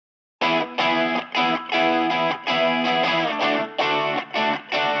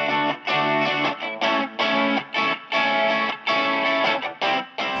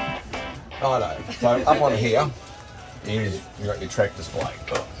So up on here is you got your track display.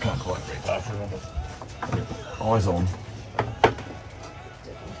 Oh, can't quite reach. Eyes on.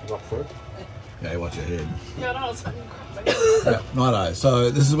 Rock through. Yeah, watch your head. Yeah, no, it's fucking crap. Yeah, righto. So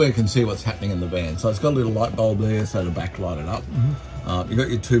this is where you can see what's happening in the van. So it's got a little light bulb there, so to backlight it up. You've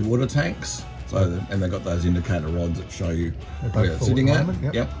got your 2 water tanks, so and they've got those indicator rods that show you where it's sitting at.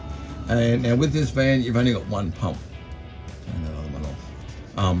 Yep. And now with this van, you've only got 1 pump. Turn that other one off.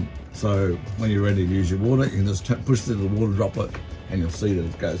 So when you're ready to use your water, you can just push the little water droplet, and you'll see that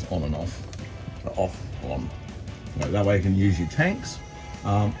it goes on and off. So off, on. So that way you can use your tanks.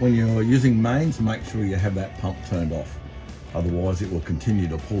 When you're using mains, make sure you have that pump turned off. Otherwise, it will continue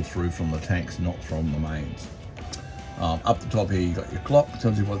to pull through from the tanks, not from the mains. Up the top here, you got your clock,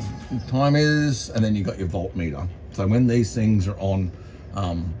 tells you what the time is, and then you got your voltmeter. So when these things are on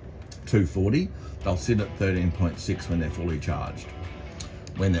 240, they'll sit at 13.6 when they're fully charged.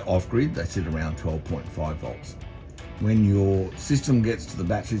 When they're off grid, they sit around 12.5 volts. When your system gets to the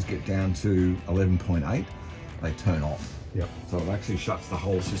batteries, get down to 11.8, they turn off. Yep. So it actually shuts the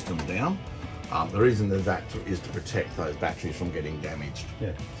whole system down. The reason that is to protect those batteries from getting damaged.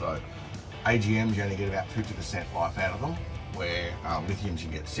 Yeah. So AGMs, you only get about 50% life out of them, where lithiums you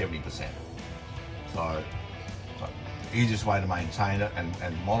get 70%. So the easiest way to maintain it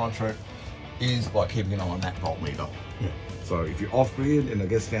and monitor it is by keeping an eye on that voltmeter. Yeah. So if you're off grid and it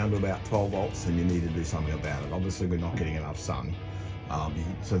gets down to about 12 volts, then you need to do something about it. Obviously we're not getting enough sun.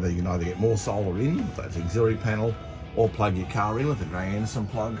 So that you can either get more solar in, that's auxiliary panel, or plug your car in with a Gray Anderson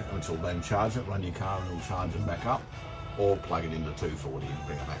plug, which will then charge it, run your car and it'll charge it back up, or plug it into 240 and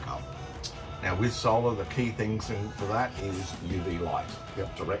bring it back up. Now with solar, the key things for that is UV light.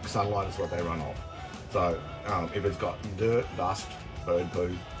 Yep. Direct sunlight is what they run off. So if it's got dirt, dust, bird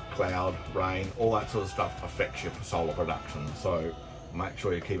poo, cloud, rain, all that sort of stuff affects your solar production. So make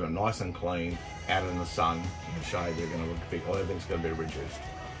sure you keep it nice and clean, out in the sun, in the shade, everything's going to be reduced.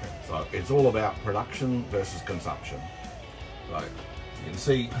 So it's all about production versus consumption. So you can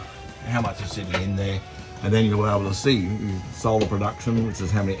see how much is sitting in there, and then you'll be able to see solar production, which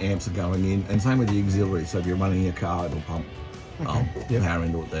is how many amps are going in, and same with the auxiliary. So if you're running your car, it'll pump power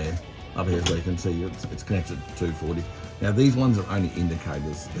into it there. Up here, so you can see it's connected to 240. Now these ones are only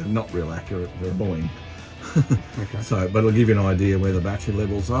indicators; they're not real accurate. They're annoying. So, but it'll give you an idea where the battery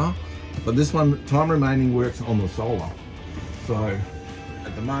levels are. But this one, time remaining, works on the solar. So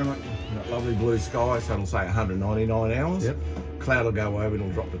at the moment, you've got lovely blue sky, so it'll say 199 hours. Yep. Cloud will go over and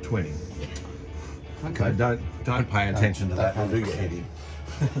it'll drop to 20. Okay. So don't pay attention to that, it'll do your head in.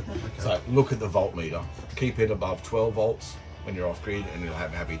 So look at the voltmeter. Keep it above 12 volts when you're off grid and you'll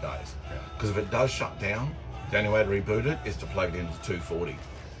have happy days. Because if it does shut down, the only way to reboot it is to plug it into 240.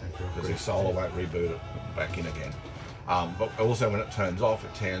 Because your solar won't reboot it back in again. But also when it turns off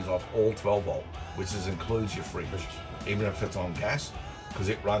all 12 volt, which includes your fridge, even if it's on gas, because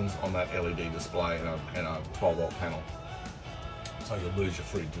it runs on that LED display and a 12 volt panel. So you'll lose your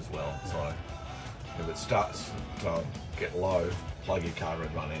fridge as well. So if it starts to get low, plug your car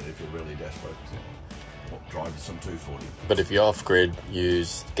and run in if you're really desperate. Drive to some 240. But if you're off grid,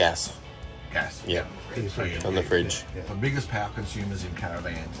 use gas. Gas. Yeah. On the fridge. The biggest power consumers in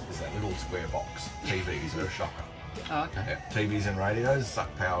caravans is that little square box. TVs are a shocker. Oh, okay. Yeah, TVs and radios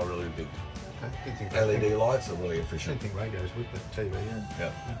suck power really big. LED lights are really efficient. I don't think radios with the TV,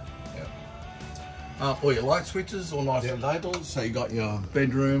 Yeah. All your light switches all nice and labelled. So you got your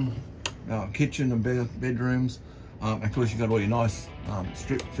bedroom, kitchen and bedrooms. Of course, you've got all your nice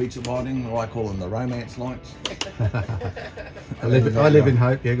strip feature lighting, I call them the romance lights. I live in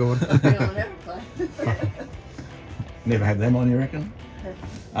hope, yeah, go on. Never had them on, you reckon?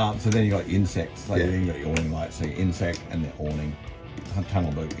 So then you got insects, so then you got your awning lights, so your insect and the awning,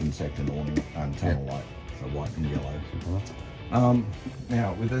 tunnel boot, insect and awning, tunnel light, so white and yellow.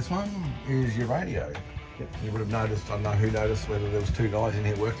 Now with this one is your radio. You would have noticed, I don't know who noticed whether there was 2 guys in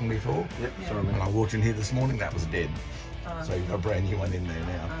here working before. So when I walked in here this morning, that was dead. So you've got a brand new one in there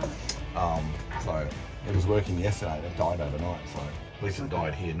now. So it was working yesterday, it died overnight, so at least it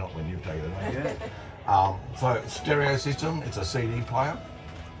died here, not when you've taken it away. So stereo system, it's a CD player.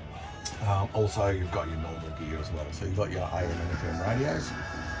 Also you've got your normal gear as well. So you've got your AM and FM radios.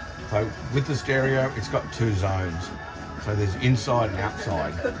 So with the stereo, it's got 2 zones. So there's inside and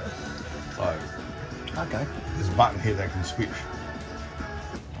outside. So there's a button here that can switch.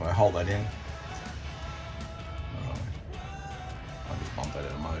 I hold that in. I just bumped that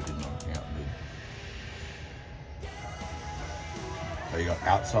out of mode, didn't I? Yeah, I did. So you got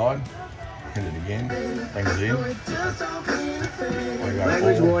outside, hit it again, bring it in. I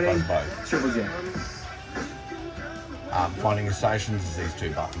go all, does both. Finding your stations is these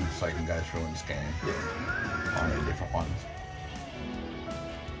 2 buttons, so you can go through and scan. Find the different ones.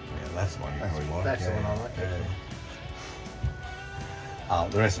 Yeah, that's the one you probably like. That's the one I like. Yeah.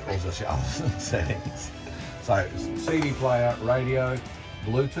 The rest are all just your other settings. So CD player, radio,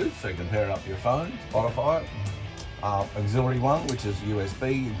 Bluetooth, so you can pair it up to your phone, Spotify. Auxiliary 1, which is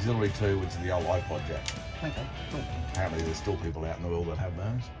USB, auxiliary 2, which is the old iPod jack. Okay, cool. Apparently there's still people out in the world that have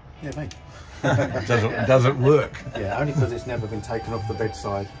those. Yeah, mate. It doesn't work. Yeah, only because it's never been taken off the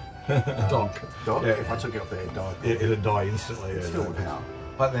bedside. Dock. Yeah. If I took it off there, it'd die. It'd die instantly. It still would power.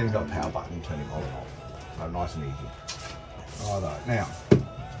 But then you've got a power button turning on and off. So nice and easy. Righto. Now,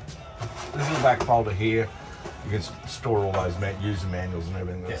 this is the back folder here. You can store all those user manuals and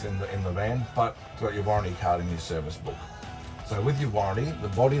everything that's in the van, but it's got your warranty card and your service book. So with your warranty, the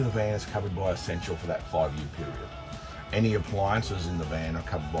body of the van is covered by Essential for that 5-year period. Any appliances in the van are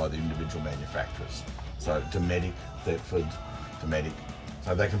covered by the individual manufacturers. So Dometic, Thetford, Dometic.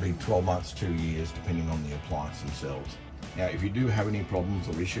 So they can be 12 months, 2 years, depending on the appliance themselves. Now, if you do have any problems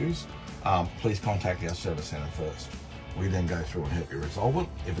or issues, please contact our service centre first. We then go through and help you resolve it.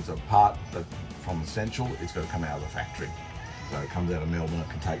 If it's a part from Essential, it's got to come out of the factory. So it comes out of Melbourne, it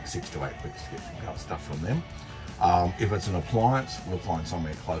can take 6 to 8 weeks to get stuff from them. If it's an appliance, we'll find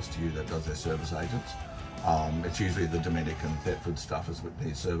somewhere close to you that does their service agents. It's usually the Dometic and Thetford stuff is with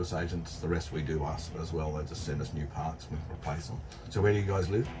these service agents. The rest we do us as well. They just send us new parts and we replace them. So where do you guys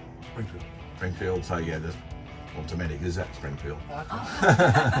live? Springfield. Springfield. So yeah, well, Dometic is at Springfield.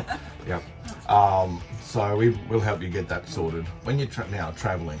 Yep. So we'll help you get that sorted. When you're now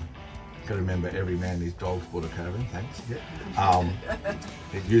travelling, you've got to remember every man and his dog's bought a caravan. Thanks.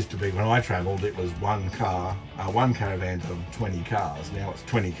 It used to be when I travelled, it was one caravan to 20 cars. Now it's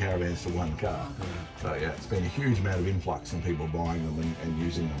 20 caravans to 1 car. So yeah, it's been a huge amount of influx in people buying them and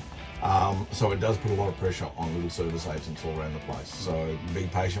using them. So it does put a lot of pressure on little service agents all around the place. So be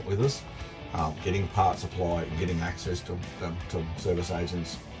patient with us. Getting parts supplied and getting access to service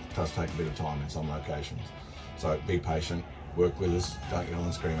agents does take a bit of time in some locations. So be patient, work with us, don't yell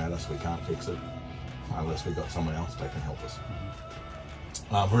and scream at us, we can't fix it unless we've got someone else that can help us.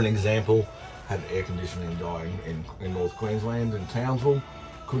 For an example, had air conditioning dying in North Queensland in Townsville,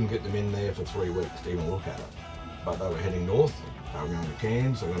 couldn't get them in there for 3 weeks to even look at it. But they were heading north, they were going to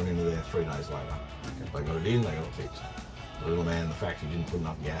Cairns, they got them into there 3 days later. They got it in, they got it fixed. The little man in the factory didn't put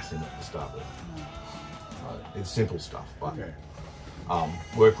enough gas in it to start with. It's simple stuff, but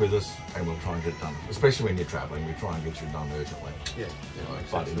work with us and we'll try and get it done. Especially when you're travelling, we try and get you done urgently.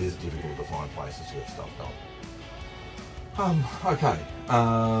 But it is difficult to find places to get stuff done.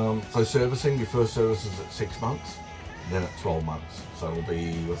 So servicing, your first service is at 6 months, then at 12 months. So it'll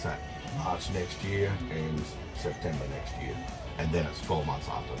be, what's that, March next year and September next year. And then it's 12 months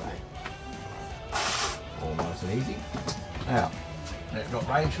after that. All nice and easy. Now, it's got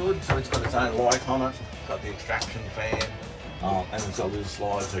range hood, so it's got its own light on it, got the extraction fan, and it's got a little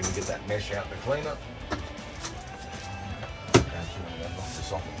slide so you can get that mesh out to clean it. Knock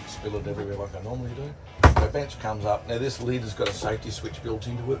this off and spill it everywhere like I normally do. The bench comes up. Now this lid has got a safety switch built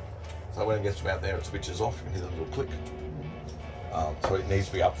into it, so when it gets to about there it switches off, you can hear the little click. So it needs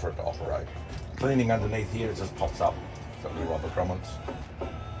to be up for it to operate. Cleaning underneath here, it just pops up, it's got little rubber grommets.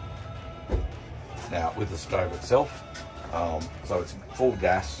 Now with the stove itself, so it's full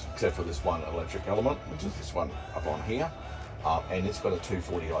gas except for this one electric element, which is this one up on here, and it's got a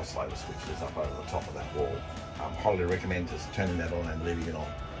 240 isolator switch that's up over the top of that wall. Highly recommend just turning that on and leaving it on.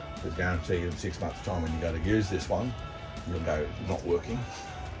 Because guarantee you in 6 months time when you go to use this one, you'll go not working,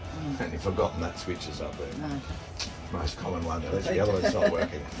 and you've forgotten that switch is up there. Most common one, unless the other one's not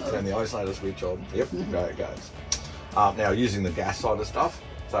working. Turn the isolator switch on, yep, there it goes. Now using the gas side of stuff,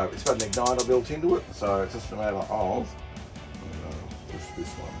 so it's got an igniter built into it, so it's just a matter of, push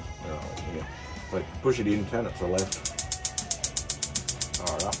this one here. So push it in, turn it to the left,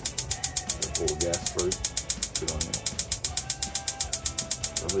 fire it up, pour the gas through, put it on there.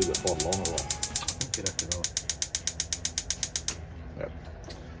 I'll leave the bottle on or off. Yep.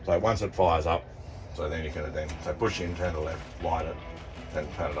 So once it fires up, so then you can so push in, turn to the left, light it, then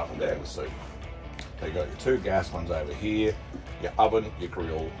turn it up and down the seat. So you've got your 2 gas ones over here, your oven, your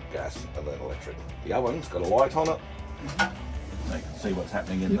grill, gas, and then electric. The oven's got a light on it, so you can see what's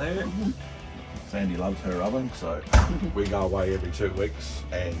happening in there. Sandy loves her oven, so we go away every 2 weeks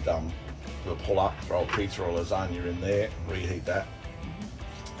and we'll pull up, throw a pizza or lasagna in there, reheat that,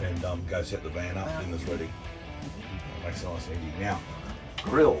 and go set the van up, dinner's ready. Makes it nice and easy. Now,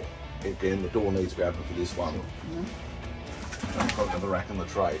 grill, again, the door needs to be open for this one. Probably the rack and the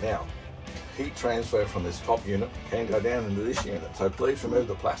tray. Now, heat transfer from this top unit can go down into this unit, so please remove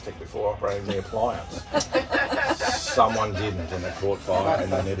the plastic before operating the appliance. someone didn't and it caught fire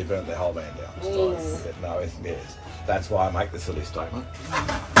and they nearly burnt their whole van down. So, no, yes. That's why I make the silly statement.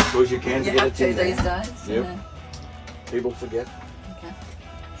 Because you can You get have it to in there. these days. Yep. Yeah. People forget. Okay.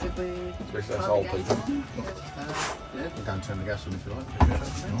 Should we? Especially us old people. Yeah, we'll go and turn the gas on if you like. Every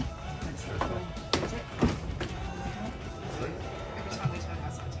time we turn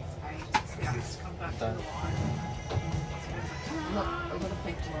gas on, it takes ages. We have to come back to the line. A lot of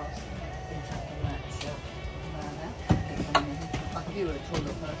people are been taking that shelf like if you were a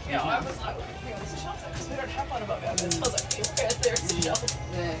toilet person. Yeah, I was like, okay, there's a shelf there because we don't have one above our bed. So I was like, where there's a shelf.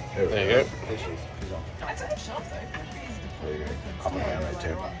 Yeah. There you go. That's a shelf though. There you go. Up and down they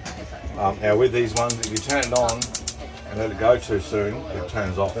turn. Now with these ones, if you turn it on and let it go too soon, it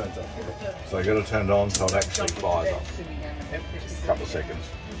turns off. So you got to turn it on so it actually fires up. A couple of seconds.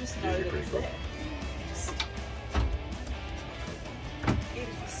 Usually pretty quick.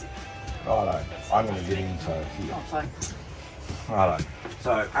 Righto, I'm going to get into here. Righto.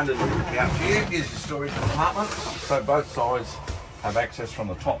 So underneath out here is your storage compartment. So both sides have access from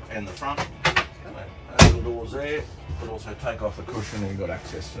the top and the front. Those little doors there. Could also take off the cushion and you've got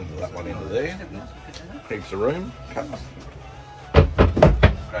access into that one into there. Keeps the room.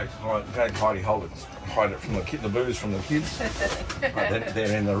 Great tidy, hide it from the booze from the kids. Right,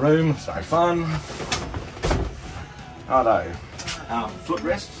 they're in the room, so fun. Righto.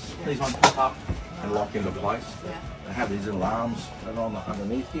 Footrests. These ones pop up and lock into place. They have these little arms that are on the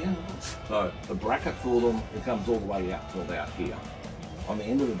underneath here. So the bracket for them, it comes all the way out to about here. On the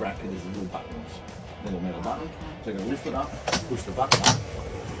end of the bracket is the little buttons, little metal button. So you can lift it up, push the button up,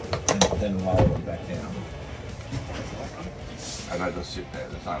 and then roll it back down. And they just sit there.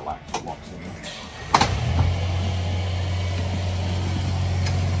 There's no locks in them.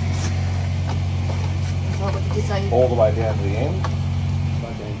 What did you say? All the way down to the end.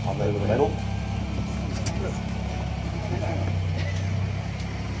 On there with the metal.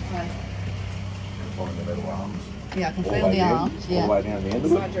 Find the metal arms. Yeah, I can All feel way the down, arms. All the Yeah. way down the end of it.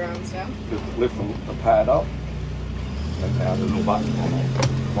 Slide your arms down. Just lift the pad up. And now the little button on there.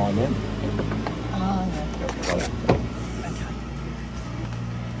 Find them. Oh,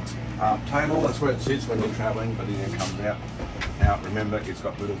 yeah. Table, that's where it sits when you're travelling, but then it comes out. Now remember, it's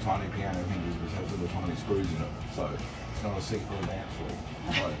got little tiny piano hinges which has little tiny screws in it. So it's not a seat for a dance floor.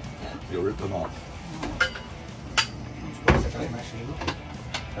 So you'll rip them off.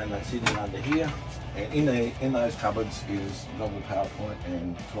 And they sit in under here. And in those cupboards is double power point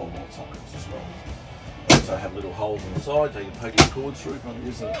and 12-volt sockets as well. They also have little holes in the side so you can poke your cords through if you want to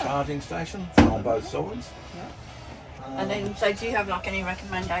use the charging station on both sides. And then, so do you have like any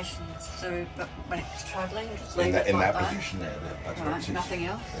recommendations to when it's travelling? Just leave it In like that position there, that's where it Right, sits. nothing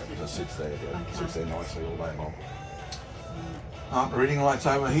else? Yeah, it just sits there, yeah. Okay. Sits there nicely all day long. Reading lights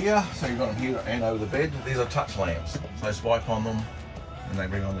over here, so you've got them here and over the bed. These are touch lamps, so swipe on them and they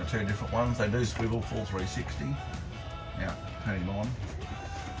bring on the two different ones. They do swivel full 360. Now, turn him on.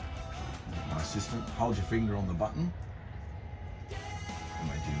 My assistant, hold your finger on the button and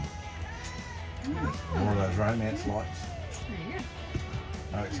they dim. More of those romance lights.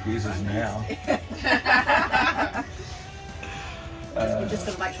 No excuses now. We're just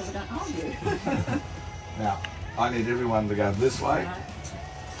going to make sure we don't harm you. Now, I need everyone to go this way.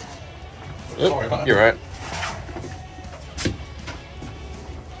 Yep, Sorry, mate. you're right.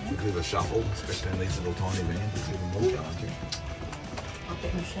 A bit of a shuffle, especially in these little tiny vans. It's even more challenging. I'll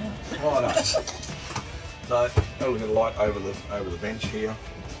get my shower. Righto. So, got a little light over the bench here.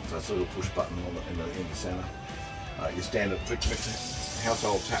 So that's a little push button in the centre. Your standard quick mix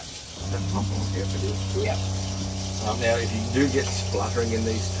household tap. That pump on here for this. Yep. Now, if you do get spluttering in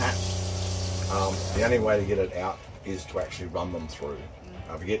these taps, the only way to get it out is to actually run them through.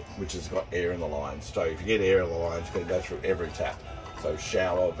 Which has got air in the lines. So if you get air in the lines, you're going to go through every tap. So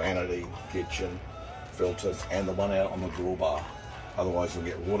shower, vanity, kitchen, filters, and the one out on the drawer bar. Otherwise, you'll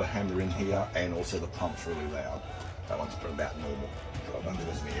get water hammer in here, and also the pump's really loud. That one's about normal. So I don't think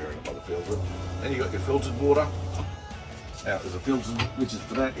there's any air in it by the filter. Then you've got your filtered water. Now there's a filter, which is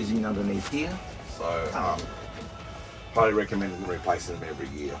for that, is in underneath here. So highly recommended replacing them every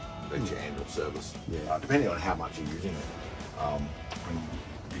year. That's your annual service. Depending on how much you're using it. And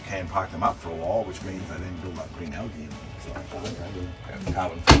you can park them up for a while, which means they then build up green algae in them. So,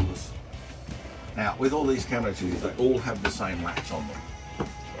 carbon filters. Now, with all these cabinets, they all have the same latch on them.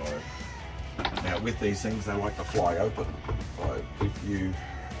 So, now, with these things, they like to fly open. So, if you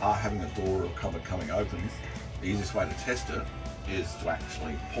are having a door or cupboard coming open, the easiest way to test it is to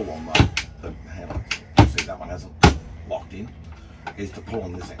actually pull on the handle. See, that one hasn't locked in. Is to pull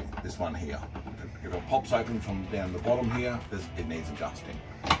on this one here. If it pops open from down the bottom here, it needs adjusting.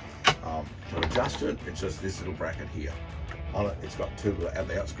 To adjust it, it's just this little bracket here. On it, it's got two at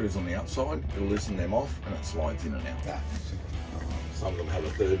the out screws on the outside. You'll loosen them off and it slides in and out. Some of them have a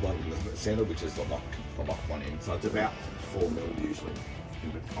third one in the centre, which is the lock one in. So it's about 4 mil usually,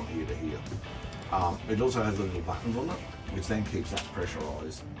 from here to here. It also has the little buttons on it, which then keeps that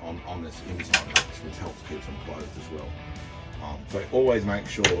pressurised on this inside latch, which helps keep them closed as well. So always make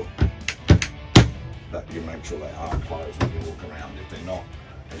sure that you make sure they are closed when you walk around. If they're not,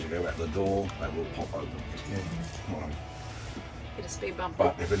 as you go out the door, they will pop open. Get a speed bump.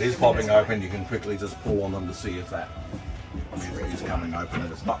 But if it is popping open, you can quickly just pull on them to see if that is coming open.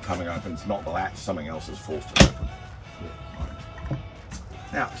 If it's not coming open, it's not the latch, something else has forced it open. Right.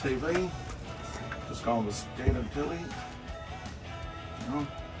 Now, TV, just go on the standard Tilly.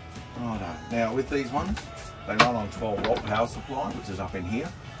 Righto. Now, with these ones, they run on 12 volt power supply, which is up in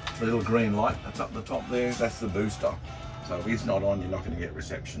here. The little green light that's up the top there, that's the booster. So if it's not on, you're not going to get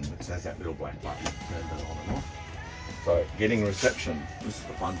reception. It has that little black button. Turn that on and off. So getting reception, this is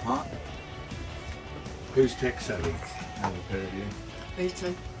the fun part. Who's tech savvy? Have a pair of you. These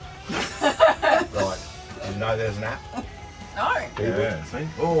two. Right. Did you know there's an app? No. Yeah, see?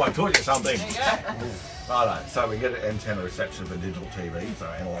 Oh, I taught you something. There you go. Righto, so we get an antenna reception for digital TV, so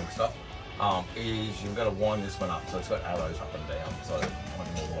analog stuff. Is you've got to wind this one up, so it's got arrows up and down, so wind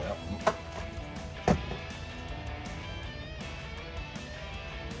them all the way up.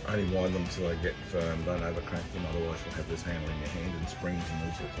 Only wind them till they get firm, don't overcrank them, otherwise you'll have this handle in your hand and springs and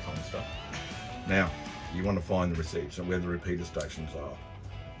all sorts of fun stuff. Now, you want to find the receipts and where the repeater stations are.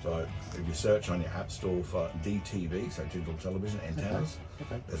 So if you search on your app store for DTV, so digital television antennas,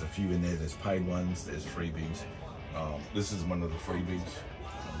 there's a few in there, there's paid ones, there's freebies. This is one of the freebies.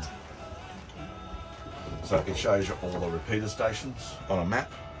 So it shows you all the repeater stations on a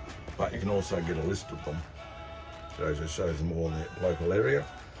map, but you can also get a list of them. So it shows them all in the local area.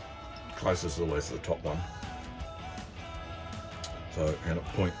 Closest is always the top one. So, and it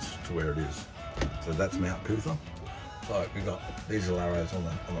points to where it is. So that's Mount Cootha. So we've got these little arrows on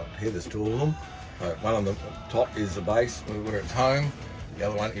the here, there's two of them. So one on the top is the base where it's home. The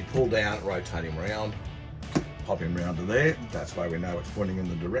other one, you pull down, rotate him around, pop him round to there. That's why we know it's pointing in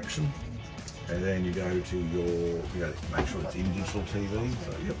the direction. And then you go to your, make sure it's in digital TV.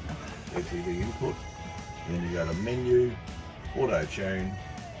 So yep, TV input. And then you go to menu, auto tune,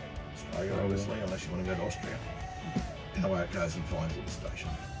 Australia obviously, unless you want to go to Austria. And away it goes and finds the station.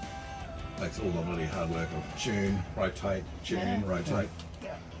 Makes all the bloody hard work of tune, rotate, rotate.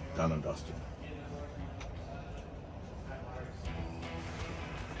 Done and dusted.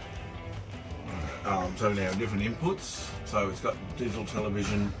 So now different inputs. So it's got digital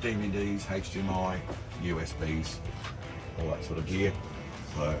television, DVDs, HDMI, USBs, all that sort of gear.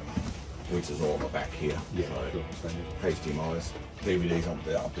 So, which is all on the back here. Yeah. So HDMIs, DVDs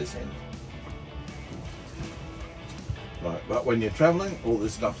up this end. Right, but when you're travelling, all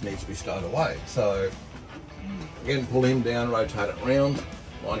this stuff needs to be stowed away. So again, pull him down, rotate it around,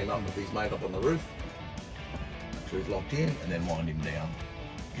 wind him up if he's made up on the roof. Make sure he's locked in, and then wind him down.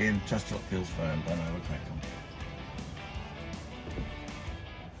 Again, just till it feels firm, don't overcrack them.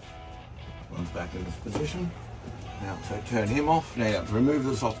 One's back in this position. Now, so turn him off. Now, to remove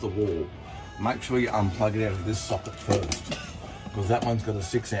this off the wall, make sure you unplug it out of this socket first, because that one's got a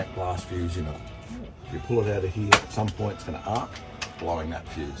 6 amp glass fuse in it. If you pull it out of here, at some point it's going to arc, blowing that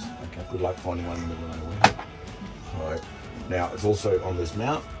fuse. Okay. Good luck finding one in the middle of nowhere. So, now, it's also on this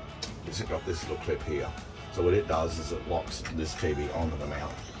mount, it's got this little clip here. So what it does is it locks this TV onto the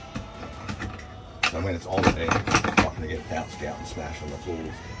mount. So when it's on there, it's not going to get bounced out and smashed on the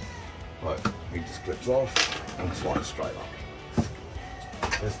floors. Right, he just clips off and slides straight up.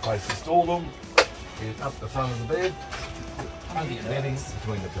 Best place to store them is up the front of the bed, under your bedding,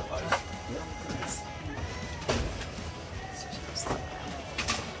 between the pillows.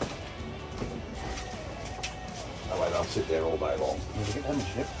 That way they'll sit there all day long.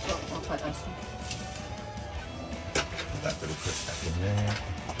 I'll take those. That little clip back in there.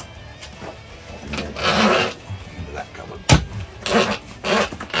 Into that cupboard.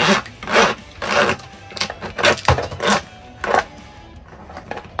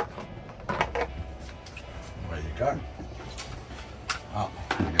 There you go. Oh,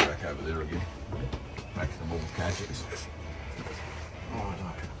 let me go back over there again. Make them all gadgets.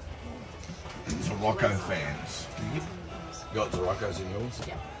 Righto. These are Rocco fans. You got the Roccos in yours?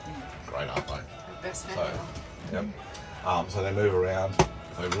 Yeah. Great, aren't they? Best fan. So, yep. So they move around.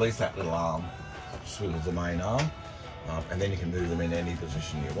 So release that little arm, swivels the main arm, and then you can move them in any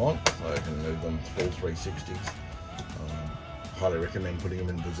position you want. So you can move them full 360s. Highly recommend putting them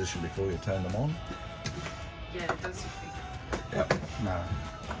in position before you turn them on. Yeah, it does. Yep. No.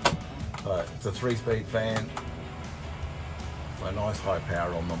 It's a 3-speed fan. So nice high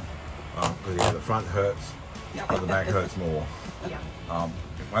power on them. Because yeah, the front hurts, but the back hurts more.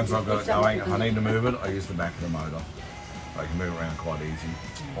 Once I've got it going, if I need to move it, I use the back of the motor. I can move around quite easy.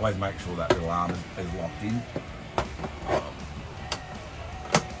 Always make sure that little arm is locked in.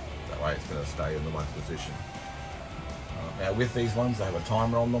 That way it's going to stay in the right position. Now with these ones, they have a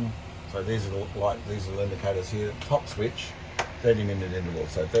timer on them. So these are these little indicators here. Top switch, 30-minute interval.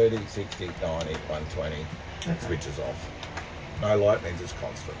 So 30, 60, 90, 120. Switches off. No light means it's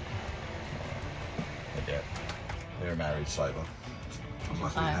constant. But yeah, they're a marriage saver.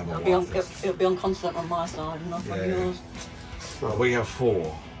 It'll be on constant on my side, not on yours. Well, we have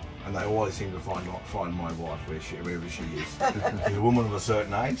 4, and they always seem to find my wife wherever she is. She's a woman of a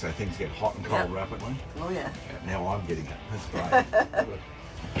certain age, so things get hot and cold rapidly. Oh yeah. Now I'm getting it. That's great.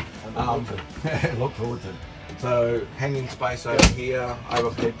 Look forward to it. So hanging space over here,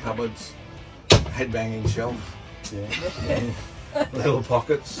 overhead cupboards, head banging shelf. Little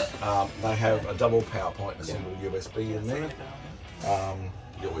pockets. They have a double power point and a single USB in there.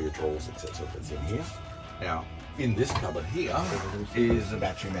 All your drawers, etc. that's in here. Now, in this cupboard here is the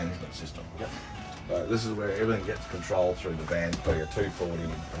battery management system. So this is where everything gets controlled through the van for your 240,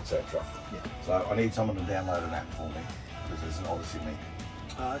 etc. So I need someone to download an app for me because there's an Odyssey link.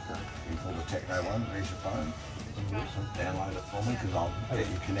 Okay. You pull the techno one, there's your phone. Download it for me because I'll get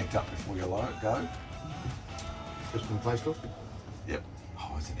you connect up before you go. Just from Play Store? Yep.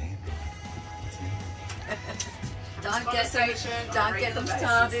 Oh, it's an Android. Don't get them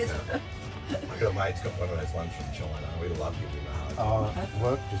started. I've got a mate's got one of those ones from China. We love giving him a hug.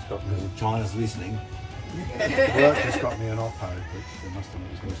 Work just got me. China's listening. Work just got me an Oppo, which they must have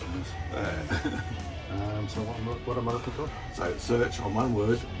been listeners. So what am I looking for? So search on one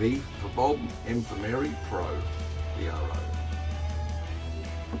word: B for Bob, M for Mary, Pro, PRO.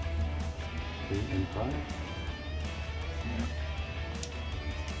 in Pro.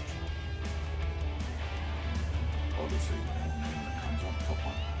 Obviously, that comes up top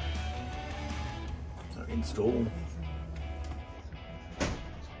one. So install.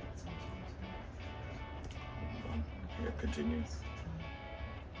 Yeah, continue.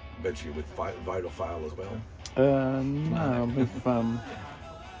 I bet you with vote or fail as well. No, with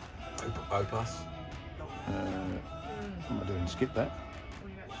Opus. What am I doing? Skip that.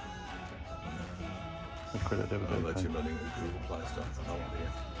 Credit debit. Let you running Google Play stuff. No idea.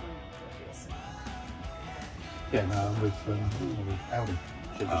 Yeah, no, with Audi.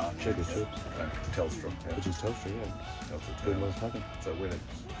 Checkers chips. Telstra. Yeah. Which is Telstra, yeah. Telstra. Good well taken. So when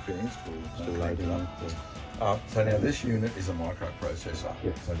it's finished, we'll Still loading up. So now this unit is a microprocessor.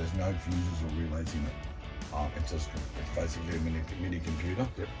 Yeah. So there's no fuses or relays in it. It's basically a mini computer.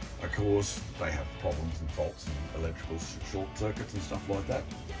 Yep. Of course, they have problems and faults and electrical short circuits and stuff like that.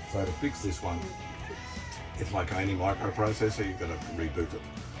 So to fix this one, it's like any microprocessor, you've got to reboot it.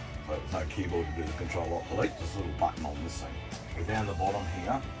 So there's no keyboard to do the control alt delete, just a little button on this thing. We're down the bottom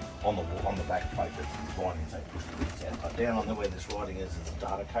here, on the back plate, there's writing, say push the bits out. But down on where this writing is a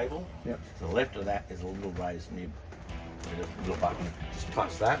data cable. Yep. To the left of that is a little raised nib. With a little button. Just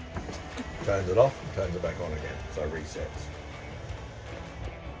touch that, turns it off, turns it back on again. So resets.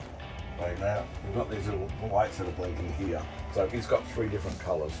 So now we've got these little lights that are blinking here. So it's got 3 different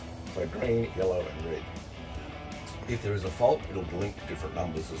colours. So green, yellow and red. If there is a fault, it'll blink different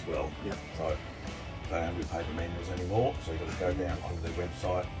numbers as well. Yep. So they don't do paper manuals anymore. So you've got to go down onto their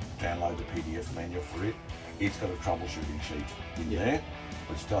website, download the PDF manual for it. It's got a troubleshooting sheet in there,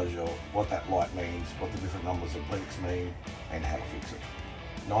 which tells you what that light means, what the different numbers of blinks mean, and how to fix it.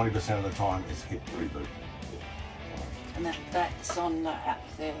 90% of the time is hit reboot. And that's on the app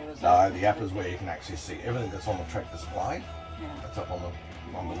there, is No, it? the app is where you can actually see everything that's on the track display. Yeah. That's up on the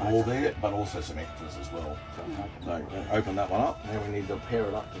wall there, but also some extras as well. So open that one up. Now we need to pair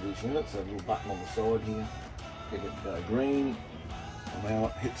it up to this unit. So a little button on the side here. Get it go green. Allow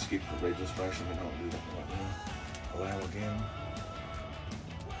it. Hit skip for registration. We don't do that right now. Allow again.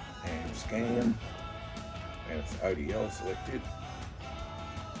 And scan. And it's ODL selected.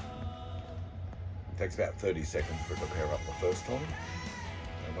 It takes about 30 seconds for it to pair up the first time.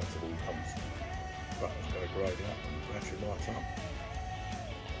 And once it all comes, button's got to grayed out and the battery lights up.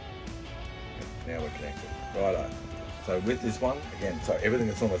 Now we're connected. Righto. So with this one, again, so everything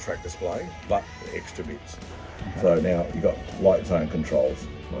that's on the track display, but the extra bits. Okay. So now you've got light zone controls.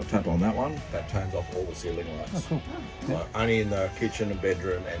 So I tap on that one, that turns off all the ceiling lights. Oh, cool. So only in the kitchen and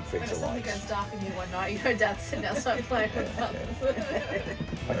bedroom and feature Something lights. goes dark in here one night, you know, Dad's sitting outside playing with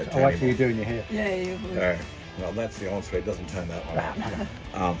buttons. I'll wait till you're doing your hair. Yeah, you would. Well, that's the ensuite, doesn't turn that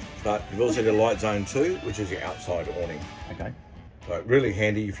one on. But you've also got light zone 2, which is your outside awning. Okay. So really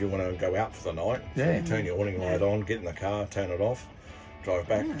handy if you want to go out for the night. Yeah. So you turn your awning light on, get in the car, turn it off, drive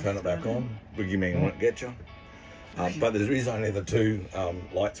back, turn it back on. Boogeyman won't get you. But there is only the 2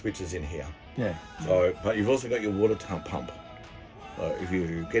 light switches in here. Yeah. So, but you've also got your water pump. So if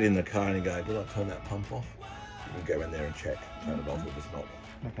you get in the car and you go, did I turn that pump off? You can go in there and check, turn it off if it's not.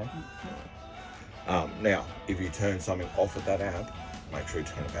 Okay. Now, if you turn something off with that app, make sure you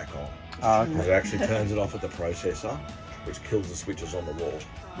turn it back on. Okay. Because it actually turns it off at the processor, which kills the switches on the wall.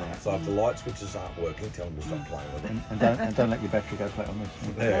 Right. So if the light switches aren't working, tell them to stop playing with it. And don't let your battery go flat on this.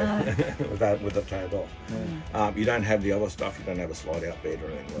 Yeah, with it turned off. You don't have the other stuff. You don't have a slide out bed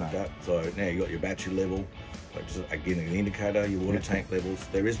or anything like that. So now you've got your battery level, which is again an indicator, your water tank levels.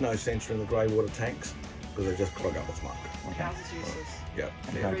 There is no sensor in the grey water tanks because they just clog up with muck. Okay. Yeah,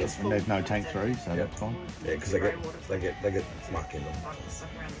 And there's no tank through, so that's fine. yeah, because they get muck in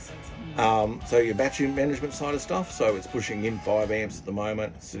them. So your battery management side of stuff, so it's pushing in 5 amps at the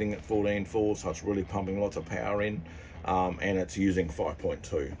moment, sitting at 14.4, so it's really pumping lots of power in, and it's using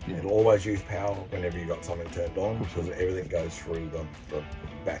 5.2. It'll always use power whenever you've got something turned on because everything goes through the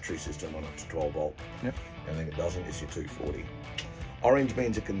battery system when it's 12 volt. Yep. And it doesn't, it's your 240. Orange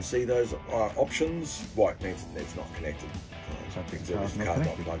means it can see those options, white means it's not connected. So the the car's car's not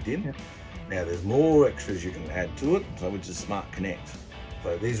not plugged in. Yep. Now there's more extras you can add to it, so which is Smart Connect.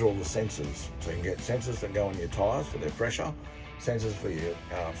 So these are all the sensors. So you can get sensors that go on your tyres for their pressure, sensors for your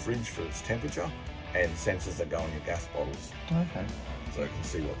fridge for its temperature, and sensors that go on your gas bottles. Okay. So you can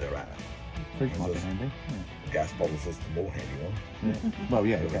see what they're at. Fridge might be handy. Gas bottles is the more handy one. Yeah. Well,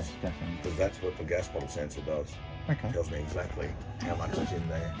 yeah, gas definitely. Because that's what the gas bottle sensor does. Okay. It tells me exactly how much is in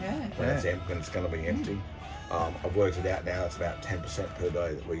there. Yeah. When it's going to be empty. I've worked it out now, it's about 10% per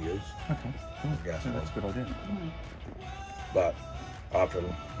day that we use. Okay. Cool. Gas Yeah, that's a good idea. But after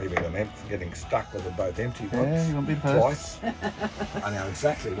leaving them empty, getting stuck with them both empty Yeah, you want to be the first? twice, I know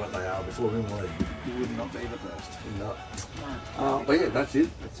exactly what they are before we leave. You would not be the first. No. But yeah, that's it.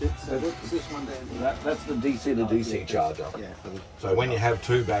 That's it. So what's this one down? That's the DC to DC charger. Yeah. So when you have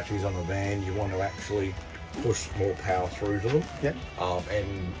 2 batteries on a van, you want to actually push more power through to them. Yep.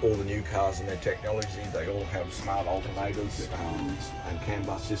 And all the new cars and their technology, they all have smart alternators and CAN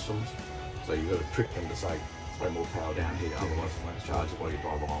bus systems. So you've got to trick them to say, throw more power down here, otherwise it won't charge it while you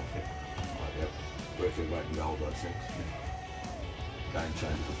drive along. Working weight and gold, those things. Game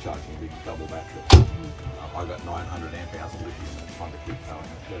changer for charging a big double battery. I've got 900 amp hours of lithium, it's fun to keep going.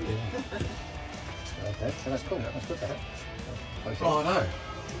 Okay, so that's cool. That's good to have. Oh, I know.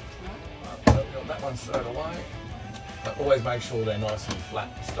 Got that one stowed away. But always make sure they're nice and flat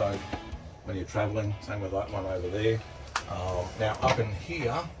and stowed when you're travelling. Same with that one over there. Now up in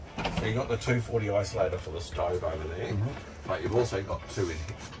here, you've got the 240 isolator for the stove over there, but you've also got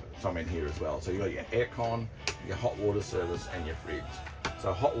some in here as well. So you've got your aircon, your hot water service and your fridge.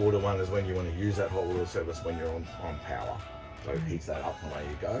 So hot water one is when you want to use that hot water service when you're on power. So it heats that up and away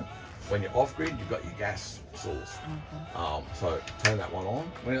you go. When you're off grid, you've got your gas source. So turn that one on.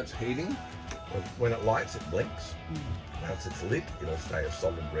 When it's heating, when it lights, it blinks. Once it's lit, it'll stay a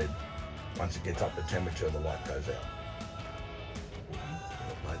solid red. Once it gets up to temperature, the light goes out.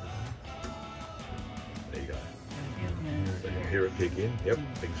 There you go. So you can hear it kick in. Yep,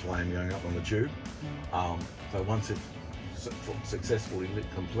 big flame going up on the tube. So once it's successfully lit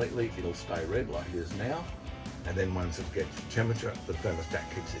completely, it'll stay red like it is now. And then once it gets temperature, the thermostat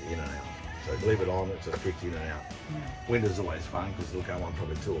kicks it in and out. So leave it on, it just kicks in and out. Winter's always fun because it'll go on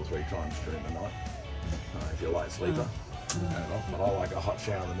probably 2 or 3 times during the night. If you're a light sleeper, turn it off. But I like a hot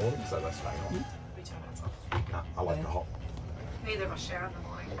shower in the morning, so they stay on. We turn ours off. No, I like the hot. Neither of us shower in the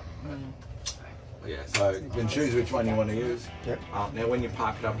morning. Yeah, so you can choose which one you want to use. Yep. Now when you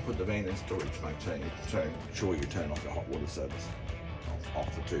park it up and put the van in storage, make sure you turn off the hot water service. Off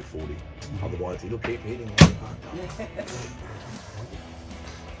the 240. Otherwise it'll keep heating when you park up.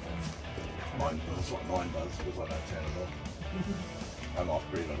 It's like mine does because I don't turn it off. I'm off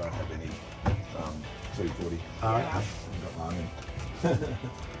grid, I don't have any 240. I've got mine.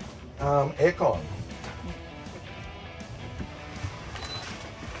 Aircon.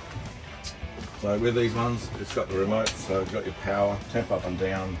 So with these ones, it's got the remote, so it's got your power, temp up and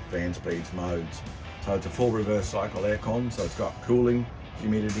down, fan speeds, modes. So it's a full reverse cycle aircon, so it's got cooling,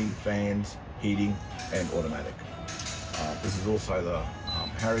 humidity, fans, heating, and automatic. This is also the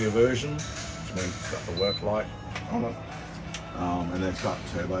Harrier version, which means it's got the work light on it. And then it's got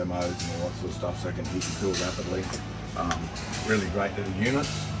turbo modes and all that sort of stuff, so it can heat and cool rapidly. Really great little unit,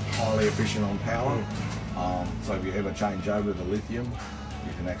 highly efficient on power. So if you ever change over to lithium,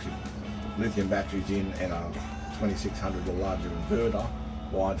 you can actually lithium batteries in and a 2600 or larger inverter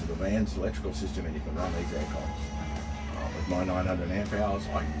wired to the van's electrical system, and you can run these aircons. With my 900 amp hours,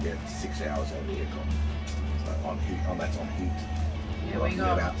 I can get 6 hours out of the aircon. So on heat, that's on heat. Yeah, I we can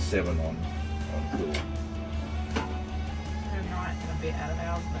got get about 7 on cool. night and a bit out of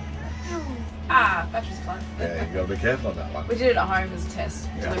hours. Battery's flat. Yeah, you got to be careful on that one. We did it at home as a test,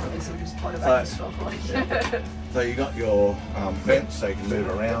 Yeah. deliberately, so we just plugged it back into 12 So you got your vents, so you can move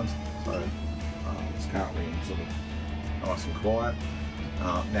around. So it's currently sort of nice and quiet.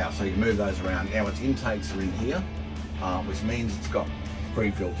 Now, so you can move those around. Now, its intakes are in here, which means it's got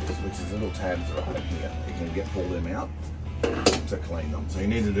pre-filters, which is little tabs that are up in here. You can pull them out to clean them. So you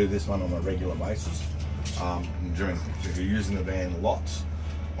need to do this one on a regular basis. If you're using the van lots,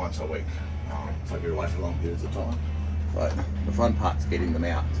 once a week. So if you're away for long periods of time. So the fun part's getting them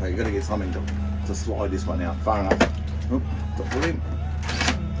out. So you've got to get something to slide this one out far enough to put in,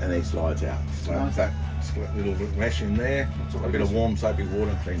 and he slides out. So that little mesh in there, a bit of warm soapy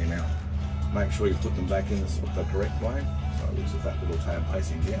water, clean him out. Make sure you put them back in the correct way. So it looks at that little tab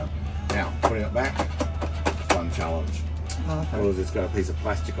facing down. Now, putting it back, fun challenge. Because it's got a piece of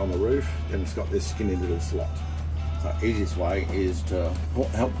plastic on the roof, and it's got this skinny little slot. So the easiest way is to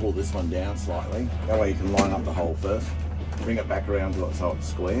help pull this one down slightly. That way you can line up the hole first, bring it back around so it's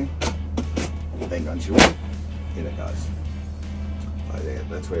square, then once you're in it goes. So there,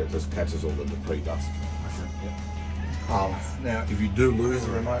 that's where it just catches all the debris dust. Now, if you do lose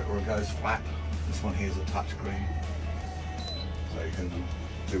the remote or it goes flat, this one here is a touch screen. So you can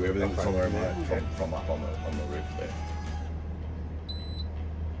do everything from the remote from up on the roof there.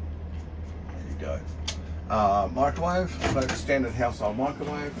 There you go. Microwave, so standard household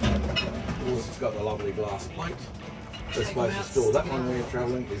microwave. Of course, it's got the lovely glass plate. They're supposed to store that one when you're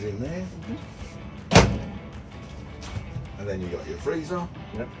travelling is in there. And then you got your freezer.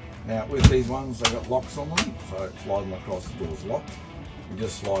 Yep. Now with these ones, they've got locks on them, so slide them across, the door's locked. You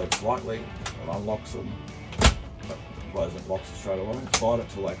just slide slightly, it unlocks them, close it, locks it straight away. Slide it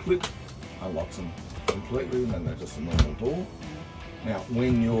till they clip, unlocks them completely, and then they're just a normal door. Now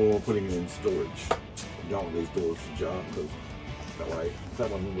when you're putting it in storage, you don't want these doors to jar, because that way, if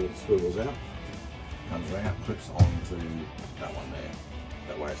that one little swivels out, comes around, clips onto that one there.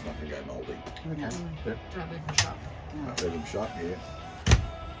 That way it's not going to go mouldy. Okay. Yep. Don't leave them shut. Don't leave them shut, yeah.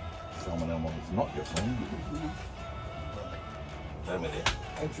 Salmonella is not your friend.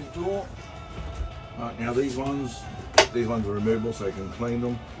 Entry door. Right, now these ones are removable, so you can clean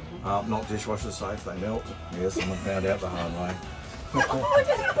them. Not dishwasher safe, they melt. Yes, someone found out the hard way. Oh,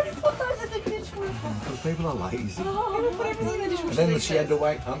 did anybody put those in the dishwasher? Because people are lazy. Oh, put everything in the dishwasher. And then these she had days. to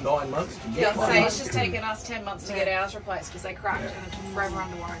wait 9 months to Yeah, get I'd one. say it's just taken us 10 months to get ours replaced because they cracked Yeah. and it took forever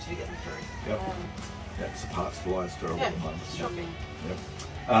under warranty to get them through. Yep. That's the parts supply is terrible at the moment. It's shocking. Yep.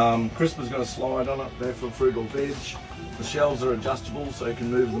 Crisper's got a slide on it there for frugal veg. The shelves are adjustable so you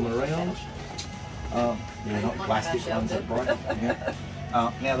can move them around. Yeah, not plastic ones that break. Yeah.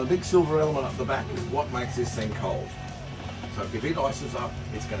 Now the big silver element up the back is what makes this thing cold. So if it ices up,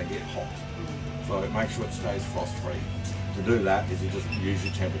 it's going to get hot. So make sure it stays frost free. To do that is you just use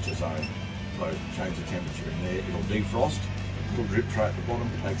your temperature zone. So change the temperature in there, it'll defrost. Little drip tray at the bottom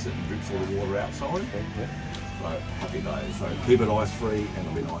takes it and drips all the water outside. So happy days. So keep it ice free and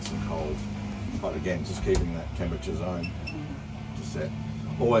it'll be nice and cold. But again, just keeping that temperature zone to set.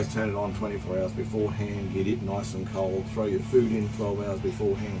 Always turn it on 24 hours beforehand, get it nice and cold, throw your food in 12 hours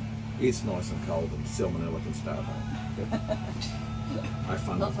beforehand. It's nice and cold and salmonella can start home.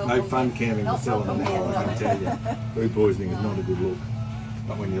 No fun camping with salmonella, I can tell you. Food poisoning is not a good look.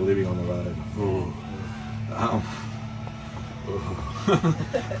 Not when you're living on the road.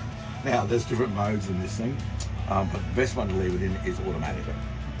 Now there's different modes in this thing, but the best one to leave it in is automatic.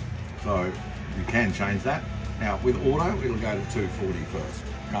 So you can change that. Now with auto, it'll go to 240 first.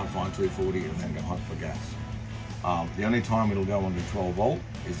 Can't find 240 and then go hunt for gas. The only time it'll go on to 12 volt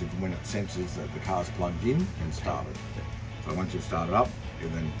is when it senses that the car's plugged in and started. So once you've started up,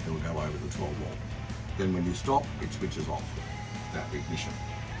 then it'll go over to 12 volt. Then when you stop, it switches off that ignition.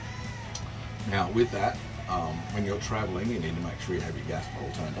 Now with that, when you're travelling, you need to make sure you have your gas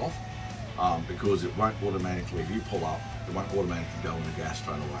bottle turned off because it won't automatically, if you pull up, it won't automatically go into gas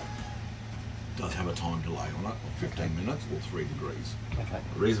straight away. It does have a time delay on it of 15 minutes or 3 degrees. Okay.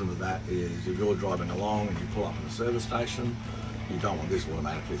 The reason for that is if you're driving along and you pull up in a service station, you don't want this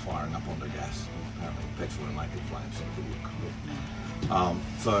automatically firing up onto gas. Apparently petrol and naked flames are good look.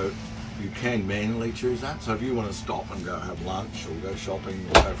 So you can manually choose that. So if you want to stop and go have lunch or go shopping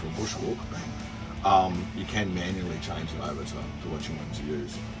or go for a bushwalk, you can manually change it over to what you want to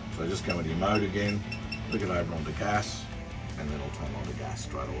use. So just go into your mode again, click it over onto gas, and then it'll turn on to gas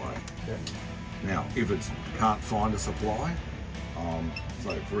straight away. Yeah. Now, if it can't find a supply,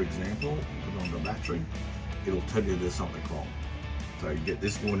 so for example, put it onto a battery, it'll tell you there's something wrong. So you get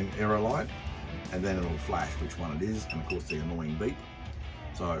this warning error light, and then it'll flash which one it is, and of course the annoying beep.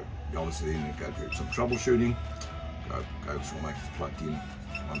 So you obviously then go do some troubleshooting, go to make it plugged in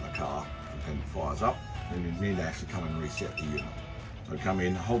on the car, and it fires up. Then you need to actually come and reset the unit. So come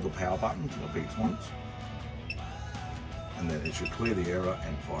in, hold the power button until it beeps once, and then it should clear the error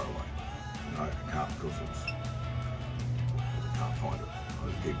and fire away. No, it can't because we can't find it. I'll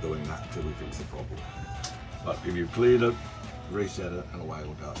just keep doing that until we fix the problem. But if you've cleared it, reset it, and away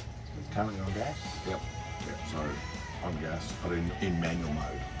it'll go. It's currently on gas? Yep. So on gas, but in manual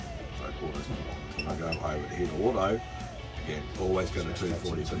mode. So auto's not on. When I go over to hit auto, again, always go to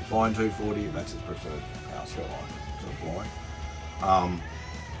 240. So find 240, that's its preferred power supply.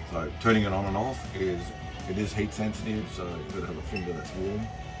 So turning it on and off it is heat sensitive, so you've got to have a finger that's warm.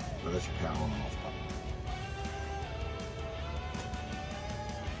 So that's your power on and off button.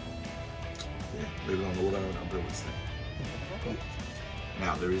 Yeah, leave it on auto and it'll do its thing.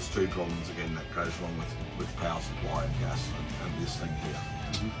 Now there is two problems again that goes wrong with power supply and gas and this thing here.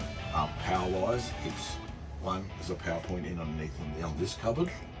 Power wise, it's one, there's a power point in underneath on this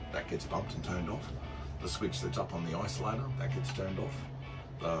cupboard that gets bumped and turned off. The switch that's up on the isolator, that gets turned off.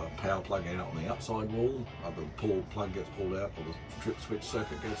 The power plug out on the outside wall, the plug gets pulled out, or the trip switch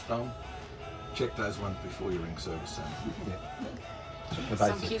circuit gets done. Check those ones before you ring service center. Yeah.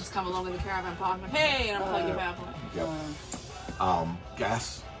 Some kids come along in the caravan park and hey, and unplug your power plug. Yep.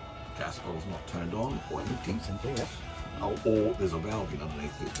 Gas bottle's not turned on or empty. Or there's a valve in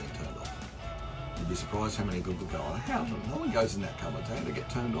underneath that's been turned off. You'd be surprised how many people go, how no one goes in that cupboard to get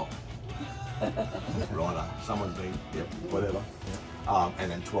turned off. Righto, someone's been, yep, whatever. Yep.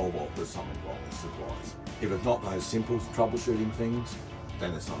 And then 12 volt, there's something wrong with supplies. If it's not those simple troubleshooting things,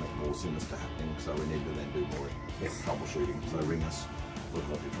 then there's something more sinister happening, so we need to then do more troubleshooting. So ring us, we'll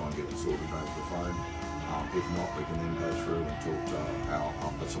help you try and get it sorted over the phone. If not, we can then go through and talk to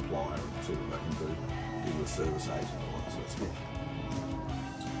the supplier and see what they can do with service agent and all that sort of stuff.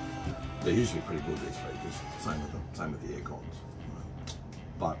 They're usually pretty good, these features, same with the air cons.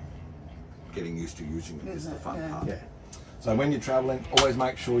 But getting used to using it is the fun part. Yeah. So when you're travelling, always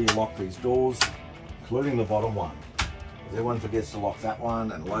make sure you lock these doors, including the bottom one. Everyone forgets to lock that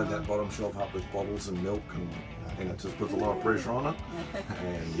one and load that bottom shelf up with bottles and milk, and it just puts a lot of pressure on it.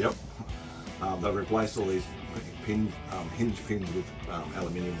 And yep, they've replaced all these hinge pins with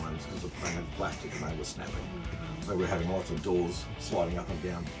aluminium ones because they had plastic and they were snapping. So we're having lots of doors sliding up and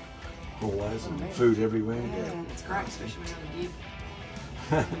down hallways and food everywhere. Yeah, it's great, especially when you're on the Gib.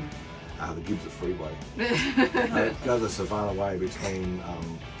 The Gib's a freeway. Go the Savannah Way between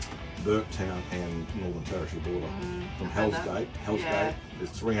Burketown and Northern Territory border. From Hell's Gate,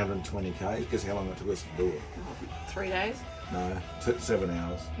 it's 320 k's. Guess how long it took us to do it? 3 days? No, 7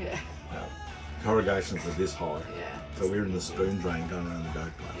 hours. Yeah. Corrugations are this high. Yeah. So we're in the spoon drain going around the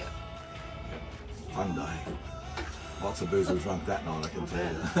goat place. Yeah. Fun day. Lots of booze was drunk that night, I can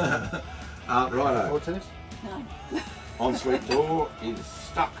tell you. Righto. Floor tennis? No. Ensuite door is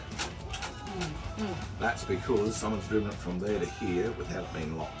stuck. That's because someone's driven it from there to here without it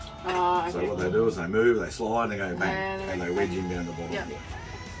being locked. Oh, okay. So what they do is they move, they slide, they go bang, and they wedge him down the bottom. Yep. Here.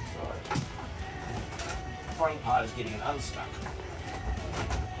 So, the front part is getting it unstuck.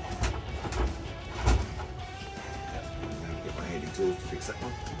 Get my handy tools to fix that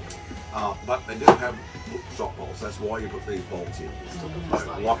one. But they do have shot bolts. That's why you put these bolts in.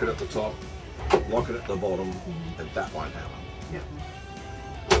 So lock it at the top, lock it at the bottom, and that won't happen. Yep.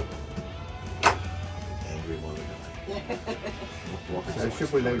 Angry one So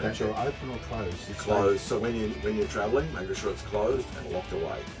should we leave that door open or closed? It's closed. So when you're travelling, make sure it's closed and locked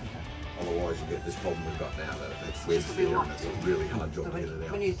away. Otherwise, you get this problem we've got now that it's wedged there and it's a really hard job to get it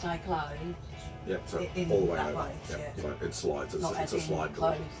out. When you say closed, Yep, so in all the way that over. way, Yep, yeah. so it slides. It's a slide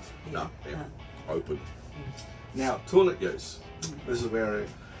door. closed. No, open. Now, toilet use. This is where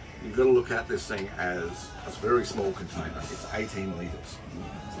you've got to look at this thing as a very small container. It's 18 litres.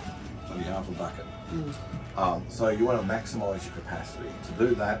 So you half a bucket. So you want to maximise your capacity. To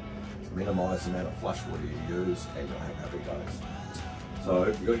do that, minimise the amount of flush water you use, and you'll have happy days. So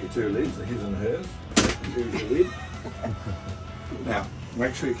you've got your two lids, the his and hers. Here's your lid. Now,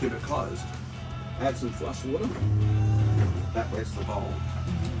 make sure you keep it closed. Add some flush water. That wets the bowl.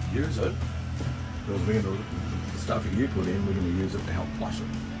 Use it, because the stuff that you put in, we're going to use it to help flush it.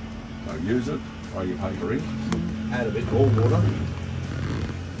 So use it, throw your paper in, add a bit more water,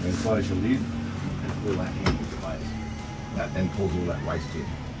 and close your lid, and pull that in with the base. That then pulls all that waste in.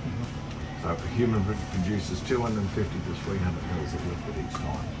 So a human produces 250 to 300 mils of liquid each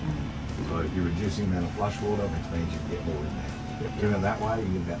time. So you're reducing the amount of flush water, which means you can get more in there. Doing it that way,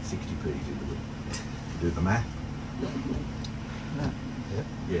 you get about 60 P's into it. Do the math.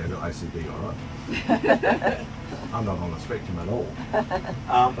 Yeah, I got OCD, all right. I'm not on the spectrum at all.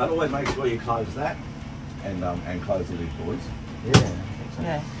 But always make sure you close that and close the lid, boys. Yeah.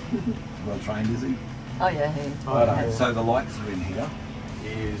 Yeah. Well trained, is he? Oh yeah, he. Right, so the lights are in here.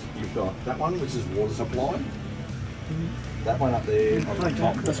 Is you've got that one, which is water supply. That one up there on the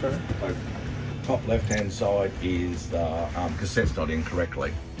top. That's right. So, top left-hand side is the cassette's not in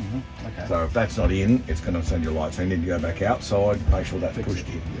correctly. Okay. So if that's not in, it's going to send your light. So you need to go back outside, make sure that's pushed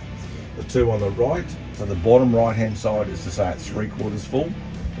in. The two on the right, so the bottom right-hand side is to say it's 3/4 full.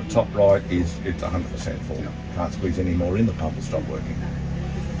 The top right is it's 100% full. Can't squeeze any more in, the pump will stop working.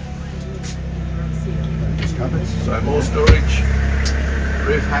 Just cupboards. So more storage,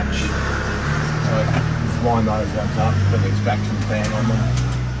 roof hatch. Just wind those ones up, put an extraction fan on them.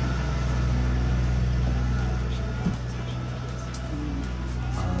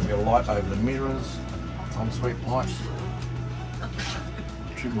 Got a light over the mirrors, ensuite light.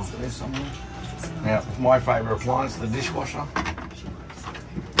 Trim off there somewhere. Now, my favourite appliance, the dishwasher.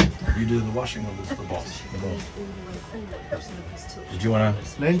 You do the washing or the boss? The boss. Did you want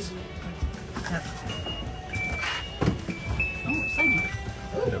to lens?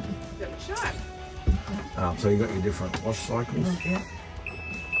 So you got your different wash cycles. Yeah.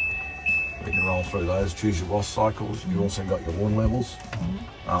 You can roll through those, choose your wash cycles. You also got your water levels.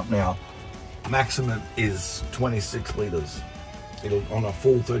 Now, maximum is 26 litres. It'll on a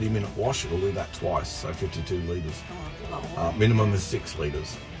full 30-minute wash, it'll do that twice, so 52 litres. Minimum is 6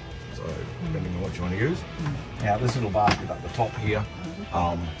 litres. So depending on what you want to use. Now this little basket up the top here,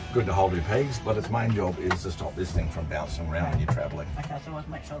 good to hold your pegs, but its main job is to stop this thing from bouncing around when you're travelling. Okay, so always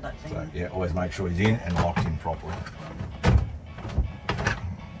make sure that's in. So yeah, always make sure he's in and locked in properly.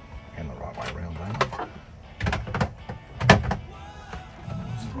 And the right way around, Dana.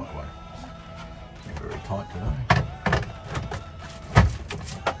 That's the right way. It's very tight today.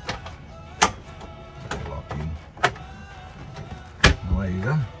 Locked in. And away you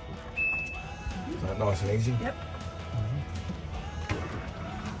go. Is that nice and easy? Yep.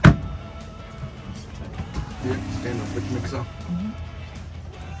 Yeah, stand up with mixer.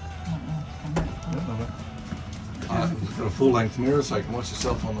 It's got a full-length mirror so you can watch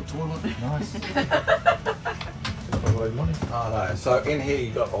yourself on the toilet. Nice. Oh no, so in here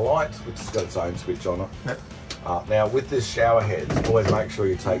you've got the lights, which has got its own switch on it. Yep. Now with this shower heads, always make sure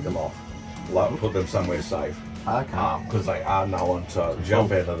you take them off. Like, put them somewhere safe. Okay. Because they are known to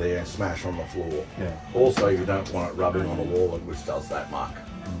jump out of there and smash on the floor. Yeah. Also, you don't want it rubbing on the wall, which does that mark.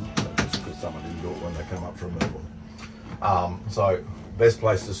 Just because someone didn't do it when they come up from removal. So, best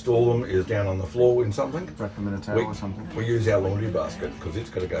place to store them is down on the floor in something. Wrap them in a towel or something. We use our laundry basket because it's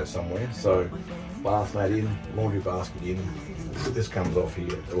got to go somewhere. So, bath mat in, laundry basket in. This comes off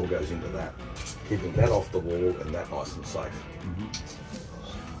here, it all goes into that. Keeping that off the wall and that nice and safe.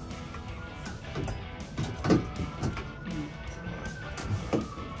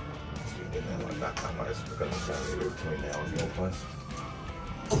 Like that, otherwise we've got to stand here between now and your place.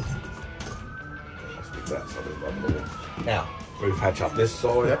 I'll stick that so there's one more. Now, roof hatch up this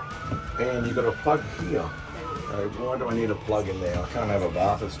side, and you've got a plug here. Why do I need a plug in there? I can't have a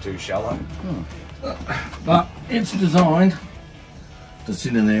bath, it's too shallow. But it's designed to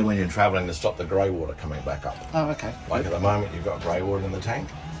sit in there when you're travelling to stop the grey water coming back up. Oh, okay. Like at the moment you've got grey water in the tank,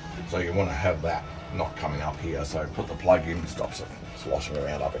 so you want to have that not coming up here, so put the plug in, stops it sloshing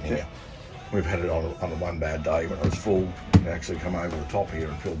around up in here. We've had it on one bad day when it was full. We actually come over the top here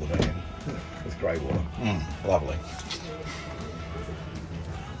and fill the van with grey water. Lovely.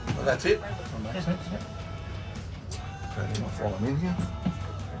 Well, that's it. Makes sense, yeah. So then I'll follow them in here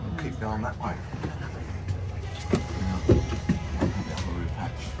and keep going that way. Now, down the roof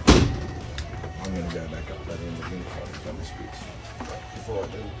hatch. I'm going to go back up that end again before I've done this bit. Before I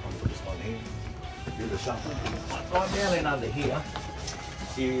do, I'll put this one here. Do the shuffle. Right down in under here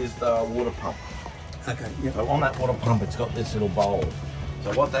is the water pump. Okay, yeah. So on that water pump, it's got this little bowl.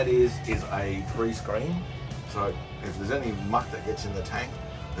 So what that is a pre-screen. So if there's any muck that gets in the tank,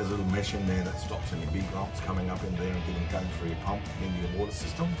 there's a little mesh in there that stops any big lumps coming up in there and getting going through your pump into your water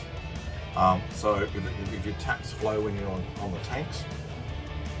systems. So if your taps flow when you're on the tanks,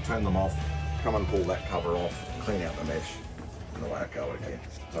 turn them off, come and pull that cover off, clean out the mesh, and away it go again.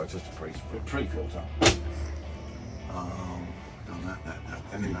 So it's just a pre-filter. Done that.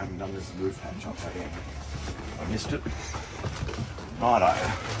 And then I haven't done this roof hatch up there. I missed it. Righto.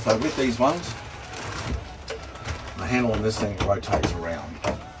 So with these ones, the handle on this thing rotates around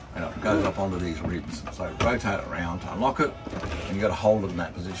and it goes up onto these ribs. So rotate it around to unlock it, and you've got to hold it in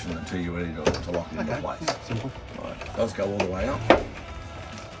that position until you're ready to lock it into place. Simple. Right. It does go all the way up.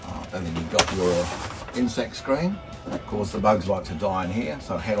 And then you've got your insect screen. Of course, the bugs like to die in here,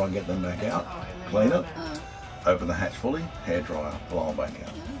 so how do I get them back out? Clean it, open the hatch fully, hairdryer, blow them back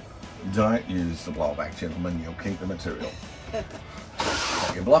out. Don't use the blow back, gentlemen, you'll keep the material.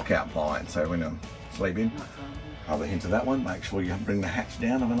 Got your block out blind, so when you're sleeping, other hint of that one, make sure you bring the hatch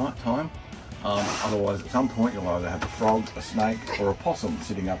down of a night time. Otherwise, at some point, you'll either have a frog, a snake, or a possum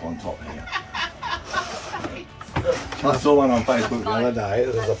sitting up on top here. I saw one on Facebook the other day.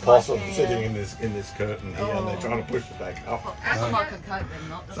 There's a possum sitting in this curtain here, and they're trying to push it back up. That's like a coat then,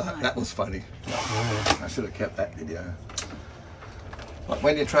 not So doesn't it? that was funny. I should have kept that video. But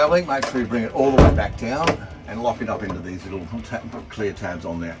when you're travelling, make sure you bring it all the way back down and lock it up into these little put clear tabs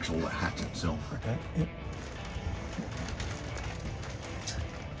on the actual hatch itself. Okay. Yep.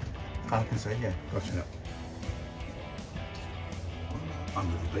 I can see, yeah. Gotcha.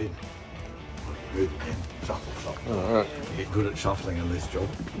 Under the bed. Move it in. Shuffle, shuffle. Alright. You get good at shuffling in this job.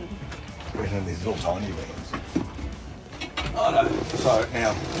 We're in these little tiny vans. Oh no. So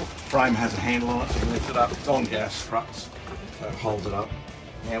now, frame has a handle on it, so you can lift it up. It's on gas struts, so it holds it up.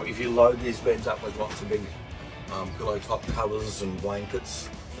 Now, if you load these beds up with lots of big pillow top covers and blankets,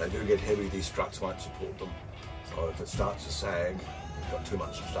 they do get heavy. These struts won't support them. So if it starts to sag, you've got too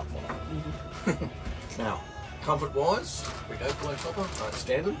much stuff on it. Now, comfort-wise, we go pillow topper,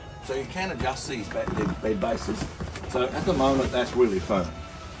 standard. So you can adjust these bed bases. So at the moment, that's really firm.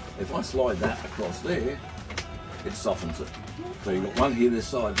 If I slide that across there, it softens it. So you've got one here this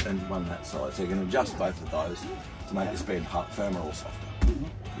side and one that side. So you can adjust both of those to make this bed firmer or softer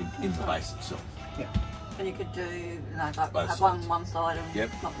in the base itself. Yeah. And you could do, you know, like Both have sides. one side and Yep.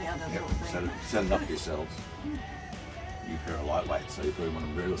 not the other Yep. sort of thing. Set it up yourselves. You pair a lightweight, so you put them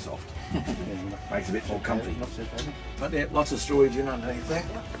on real soft. Makes it a bit more comfy. Not so bad. But yeah, lots of storage in underneath there.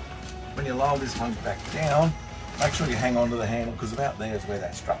 When you lower this one back down, make sure you hang on to the handle, because about there is where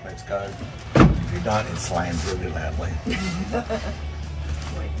that strut lets go. If you don't, it slams really loudly.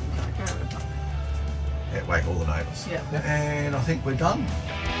 Yeah, wake all the neighbours. Yeah. And I think we're done.